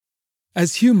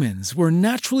As humans, we're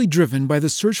naturally driven by the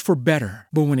search for better.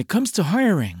 But when it comes to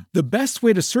hiring, the best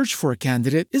way to search for a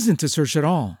candidate isn't to search at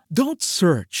all. Don't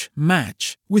search,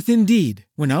 match with Indeed.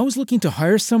 When I was looking to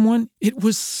hire someone, it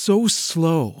was so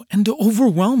slow and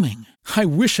overwhelming. I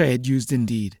wish I had used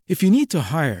Indeed. If you need to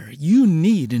hire, you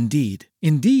need Indeed.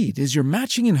 Indeed is your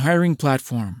matching and hiring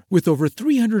platform with over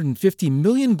 350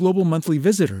 million global monthly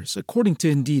visitors, according to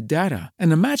Indeed data,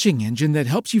 and a matching engine that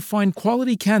helps you find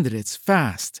quality candidates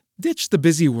fast. Ditch the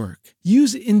busy work.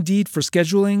 Use Indeed for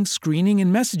scheduling, screening,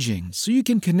 and messaging so you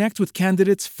can connect with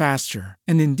candidates faster.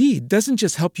 And Indeed doesn't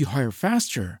just help you hire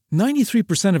faster.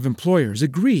 93% of employers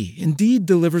agree Indeed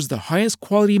delivers the highest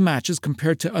quality matches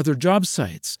compared to other job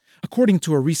sites, according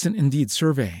to a recent Indeed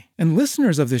survey. And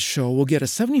listeners of this show will get a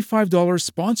 $75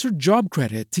 sponsored job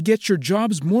credit to get your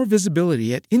jobs more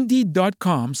visibility at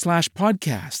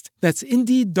Indeed.com/podcast. That's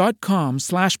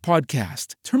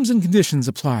Indeed.com/podcast. Terms and conditions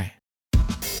apply.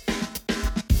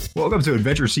 Welcome to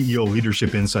Adventure CEO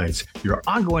Leadership Insights, your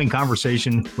ongoing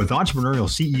conversation with entrepreneurial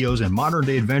CEOs and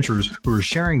modern-day adventurers who are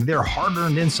sharing their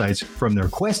hard-earned insights from their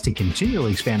quest to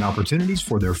continually expand opportunities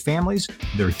for their families,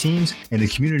 their teams, and the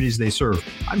communities they serve.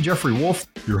 I'm Jeffrey Wolf,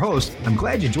 your host. I'm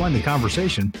glad you joined the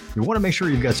conversation. You want to make sure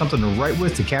you've got something to write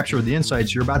with to capture the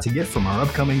insights you're about to get from our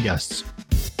upcoming guests.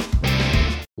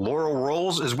 Laurel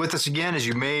Rolls is with us again. As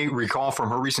you may recall from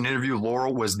her recent interview,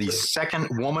 Laurel was the second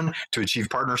woman to achieve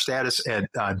partner status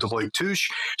at Deloitte Touche.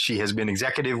 She has been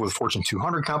executive with Fortune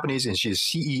 200 companies, and she is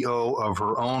CEO of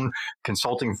her own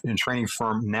consulting and training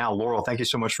firm now. Laurel, thank you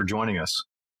so much for joining us.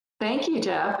 Thank you,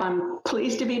 Jeff. I'm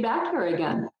pleased to be back here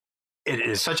again. It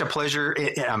is such a pleasure.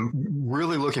 I'm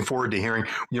really looking forward to hearing,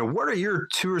 what are your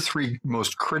 2 or 3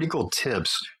 most critical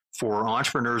tips for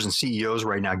entrepreneurs and CEOs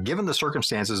right now, given the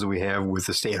circumstances that we have with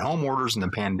the stay-at-home orders and the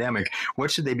pandemic?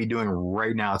 What should they be doing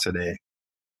right now today?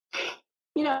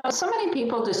 So many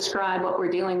people describe what we're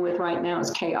dealing with right now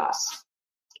as chaos.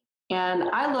 And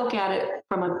I look at it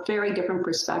from a very different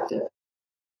perspective.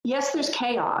 Yes, there's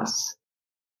chaos.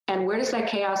 And where does that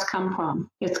chaos come from?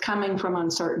 It's coming from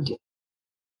uncertainty.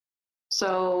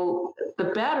 So the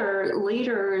better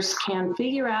leaders can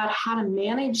figure out how to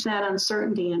manage that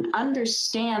uncertainty and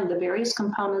understand the various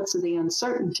components of the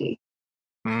uncertainty.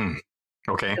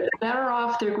 Okay. The better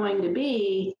off they're going to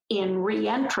be in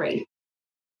re-entry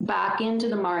back into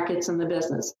the markets and the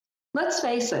business. Let's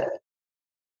face it,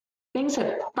 things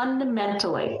have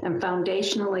fundamentally and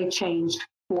foundationally changed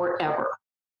forever.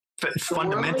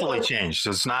 Fundamentally changed.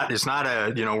 So it's not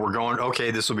a, we're going,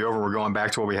 okay, this will be over, we're going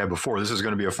back to what we had before. This is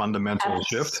going to be a fundamental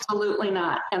shift. Absolutely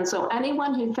not. And so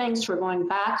anyone who thinks we're going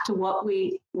back to what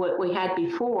we had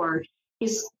before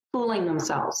is fooling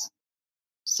themselves.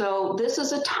 So this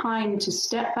is a time to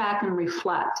step back and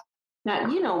reflect. Now,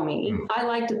 you know me, I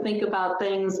like to think about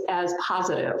things as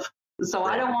positive. So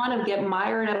I don't want to get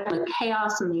mired up in the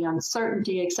chaos and the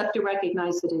uncertainty, except to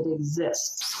recognize that it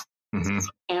exists. Mm-hmm.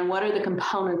 And what are the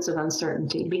components of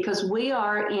uncertainty? Because we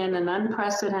are in an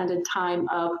unprecedented time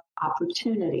of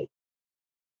opportunity.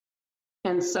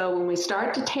 And so when we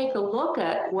start to take a look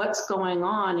at what's going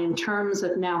on in terms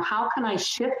of now, how can I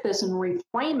shift this and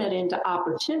reframe it into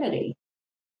opportunity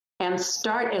and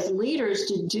start as leaders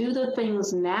to do the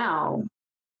things now,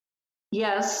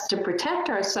 yes, to protect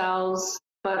ourselves,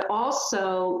 but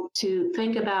also to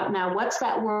think about now, what's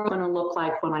that world going to look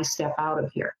like when I step out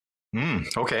of here?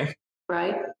 Okay.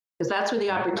 Right? Because that's where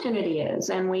the opportunity is.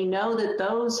 And we know that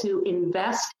those who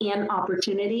invest in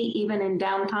opportunity, even in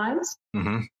downtimes,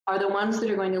 are the ones that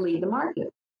are going to lead the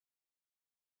market.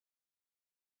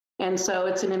 And so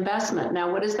it's an investment.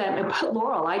 Now, what does that mean? But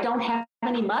Laurel, I don't have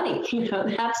any money.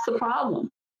 That's the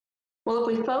problem. Well, if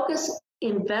we focus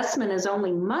investment as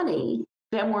only money,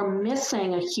 then we're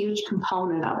missing a huge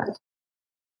component of it.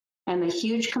 And the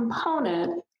huge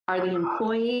component are the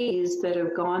employees that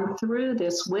have gone through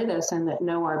this with us and that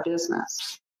know our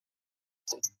business.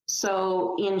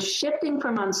 So in shifting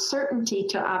from uncertainty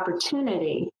to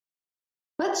opportunity,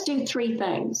 let's do 3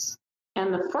 things.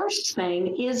 And the first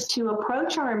thing is to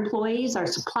approach our employees, our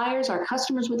suppliers, our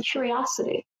customers with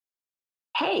curiosity.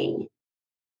 Hey,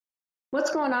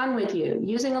 what's going on with you?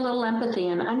 Using a little empathy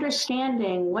and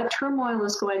understanding what turmoil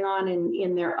is going on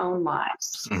in their own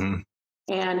lives.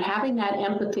 And having that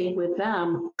empathy with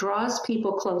them draws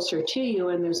people closer to you,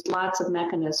 and there's lots of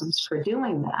mechanisms for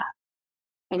doing that.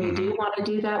 And you do want to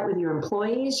do that with your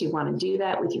employees, you want to do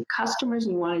that with your customers,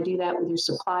 and you want to do that with your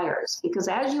suppliers. Because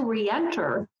as you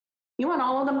re-enter, you want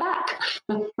all of them back,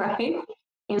 right?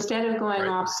 Instead of going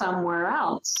off somewhere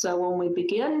else. So when we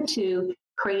begin to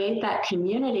create that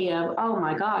community of, oh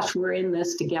my gosh, we're in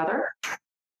this together,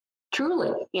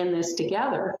 truly in this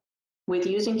together, with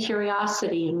using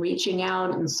curiosity and reaching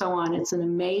out and so on, it's an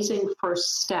amazing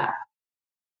first step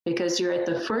because you're at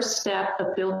the first step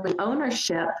of building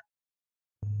ownership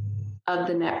of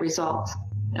the net result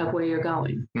of where you're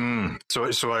going. So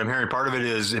what I'm hearing, part of it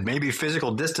is it may be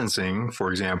physical distancing,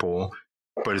 for example,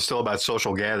 but it's still about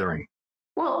social gathering.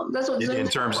 Well, that's what in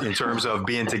terms of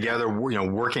being together,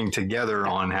 working together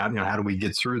on how do we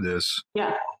get through this?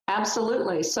 Yeah,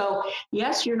 absolutely. So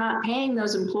yes, you're not paying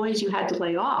those employees you had to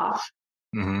lay off,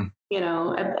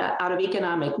 out of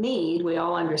economic need. We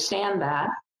all understand that.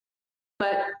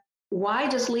 But why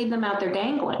just leave them out there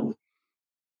dangling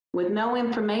with no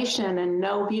information and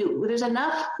no view? There's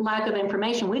enough lack of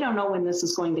information. We don't know when this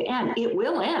is going to end. It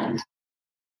will end.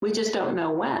 We just don't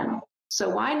know when. So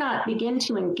why not begin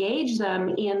to engage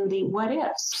them in the what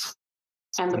ifs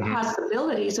and the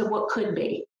possibilities of what could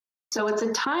be? So it's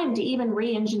a time to even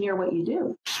re-engineer what you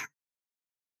do.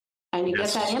 And you get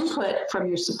that input from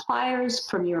your suppliers,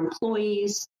 from your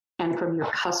employees, and from your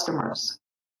customers.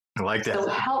 I like that. So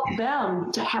help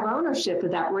them to have ownership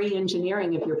of that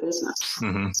re-engineering of your business.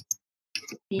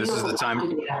 This is the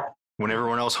time when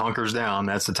everyone else hunkers down.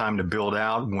 That's the time to build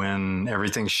out. When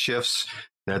everything shifts,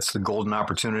 that's the golden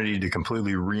opportunity to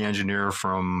completely re-engineer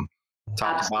from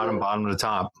top to bottom to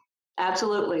top.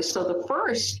 Absolutely. So the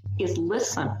first is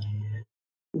listen.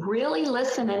 Really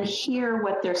listen and hear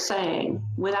what they're saying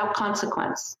without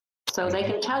consequence. So they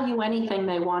can tell you anything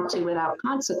they want to without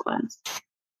consequence.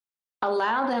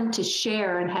 Allow them to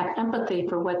share and have empathy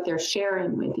for what they're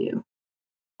sharing with you.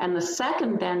 And the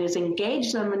second then is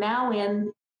engage them now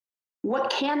in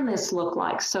what can this look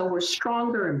like? So we're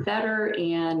stronger and better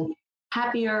and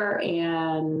happier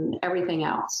and everything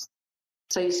else.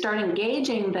 So you start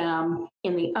engaging them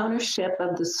in the ownership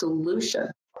of the solution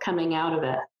coming out of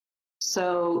it.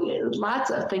 So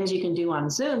lots of things you can do on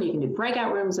Zoom. You can do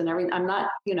breakout rooms and everything. I'm not,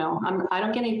 I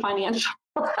don't get any financial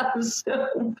out of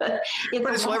Zoom, but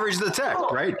it's leverage the tech,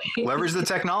 right? Leverage the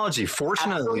technology.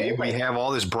 Fortunately, we have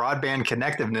all this broadband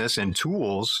connectiveness and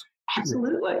tools.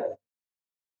 Absolutely.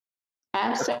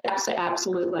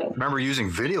 Absolutely. I remember using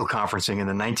video conferencing in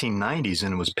the 1990s,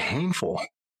 and it was painful.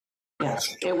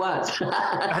 Yes, it was.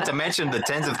 Not to mention the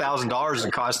tens of thousands of dollars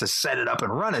it cost to set it up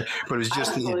and run it, but it was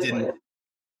just, it didn't.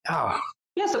 Oh.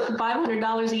 Yeah, so for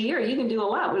 $500 a year, you can do a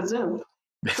lot with Zoom.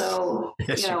 So,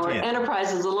 yes,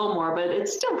 enterprise is a little more, but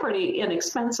it's still pretty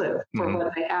inexpensive for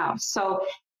what they have. So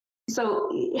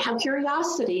have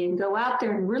curiosity and go out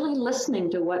there and really listening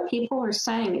to what people are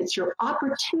saying. It's your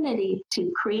opportunity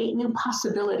to create new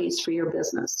possibilities for your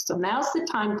business. So now's the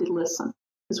time to listen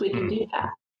because we can do that.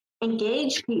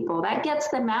 Engage people. That gets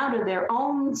them out of their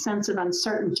own sense of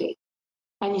uncertainty.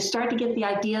 And you start to get the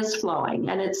ideas flowing.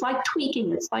 And it's like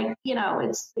tweaking. It's like,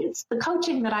 it's the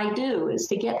coaching that I do is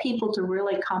to get people to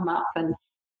really come up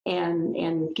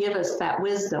and give us that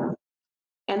wisdom.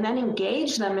 And then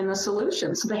engage them in the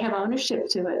solution so they have ownership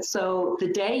to it. So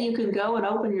the day you can go and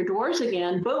open your doors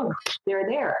again, boom, they're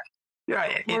there.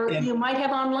 Yeah, or you might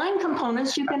have online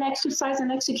components you can exercise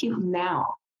and execute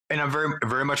now. And I'm very,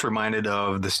 very much reminded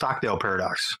of the Stockdale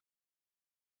paradox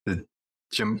that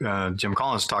Jim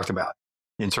Collins talked about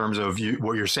in terms of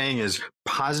what you're saying is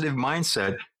positive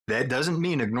mindset. That doesn't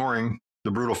mean ignoring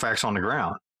the brutal facts on the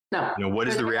ground. No. What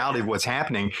is the reality of what's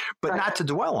happening, but not to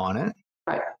dwell on it.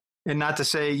 Right. And not to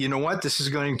say, this is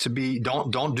going to be,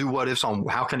 don't do what ifs on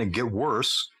how can it get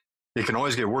worse. It can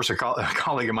always get worse. A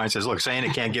colleague of mine says, look, saying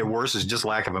it can't get worse is just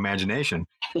lack of imagination.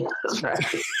 That's right.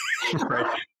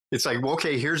 Right. It's like, well,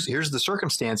 okay, here's the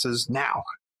circumstances now.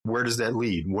 Where does that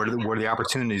lead? What are the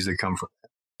opportunities that come from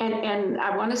that? And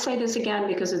I want to say this again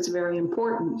because it's very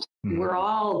important. We're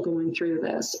all going through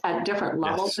this at different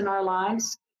levels in our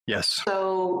lives. Yes.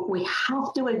 So we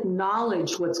have to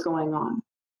acknowledge what's going on.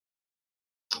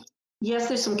 Yes,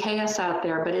 there's some chaos out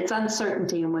there, but it's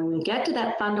uncertainty. And when we get to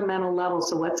that fundamental level,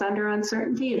 so what's under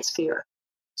uncertainty? It's fear.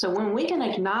 So when we can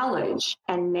acknowledge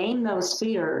and name those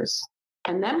fears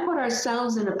and then put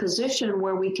ourselves in a position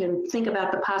where we can think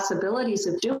about the possibilities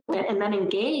of doing it and then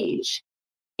engage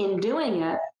in doing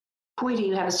it, boy, do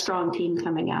you have a strong team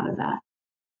coming out of that.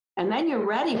 And then you're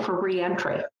ready for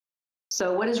reentry.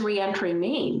 So what does reentry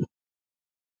mean?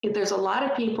 There's a lot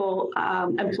of people,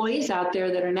 employees out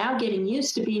there that are now getting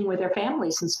used to being with their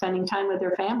families and spending time with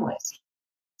their families.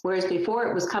 Whereas before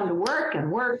it was come to work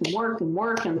and work and work and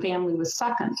work and family was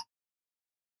second.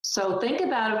 So think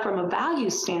about it from a value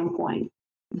standpoint.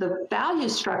 The value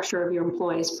structure of your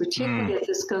employees, particularly as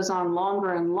this goes on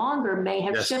longer and longer, may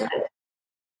have shifted.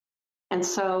 And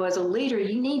so as a leader,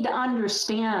 you need to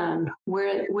understand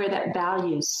where that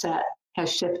value set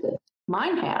has shifted.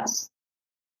 Mine has.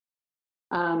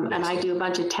 And I do a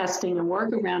bunch of testing and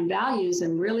work around values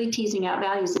and really teasing out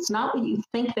values. It's not what you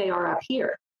think they are up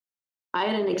here. I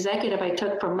had an executive I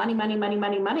took from money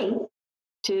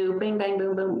to bing, bang,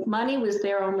 boom, boom. Money was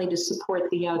there only to support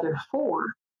the other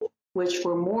four, which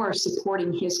were more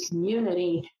supporting his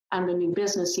community and the new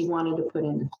business he wanted to put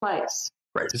into place.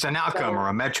 Right. It's an outcome or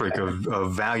a metric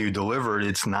of value delivered.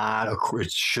 It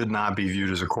should not be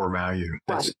viewed as a core value.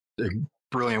 That's a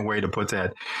brilliant way to put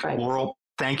that. Right. Laurel,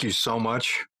 thank you so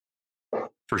much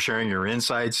for sharing your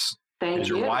insights. Thank you. As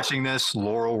you're watching this,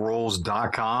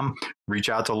 laurelrolls.com. Reach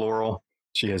out to Laurel.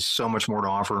 She has so much more to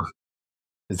offer.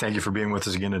 And thank you for being with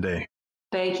us again today.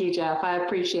 Thank you, Jeff. I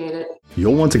appreciate it.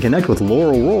 You'll want to connect with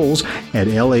Laurel Rolls at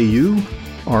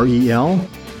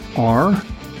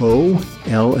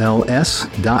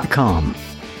LaurelRolls.com.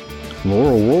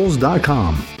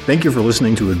 LaurelRolls.com. Thank you for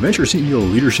listening to Adventure CEO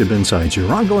Leadership Insights,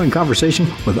 your ongoing conversation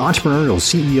with entrepreneurial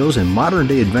CEOs and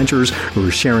modern-day adventurers who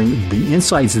are sharing the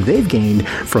insights they've gained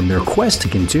from their quest to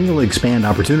continually expand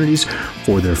opportunities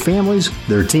for their families,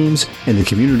 their teams, and the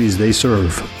communities they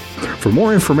serve. For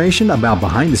more information about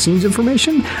behind-the-scenes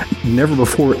information,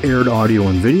 never-before-aired audio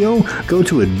and video, go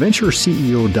to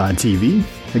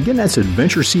AdventureCEO.tv. Again, that's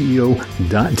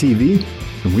AdventureCEO.tv.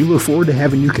 And we look forward to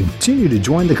having you continue to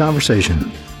join the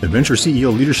conversation. Adventure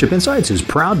CEO Leadership Insights is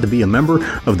proud to be a member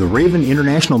of the Raven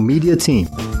International Media team.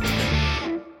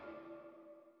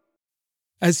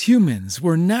 As humans,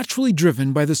 we're naturally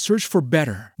driven by the search for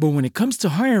better. But when it comes to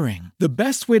hiring, the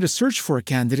best way to search for a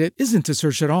candidate isn't to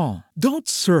search at all. Don't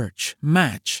search,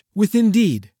 match with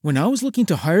Indeed. When I was looking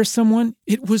to hire someone,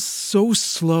 it was so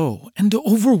slow and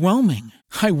overwhelming.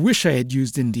 I wish I had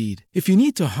used Indeed. If you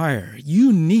need to hire,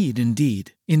 you need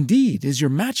Indeed. Indeed is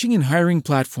your matching and hiring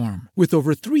platform with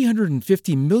over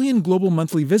 350 million global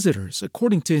monthly visitors,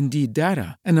 according to Indeed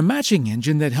data, and a matching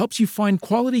engine that helps you find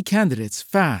quality candidates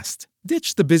fast.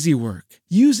 Ditch the busy work.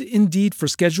 Use Indeed for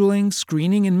scheduling,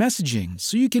 screening, and messaging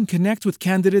so you can connect with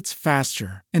candidates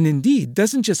faster. And Indeed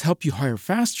doesn't just help you hire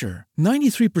faster.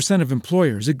 93% of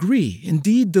employers agree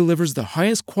Indeed delivers the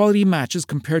highest quality matches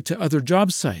compared to other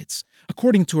job sites,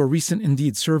 according to a recent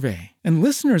Indeed survey. And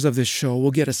listeners of this show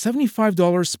will get a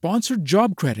 $75 sponsored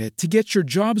job credit to get your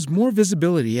jobs more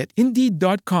visibility at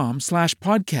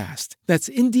Indeed.com/podcast. That's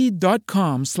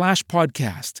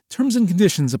Indeed.com/podcast. Terms and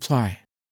conditions apply.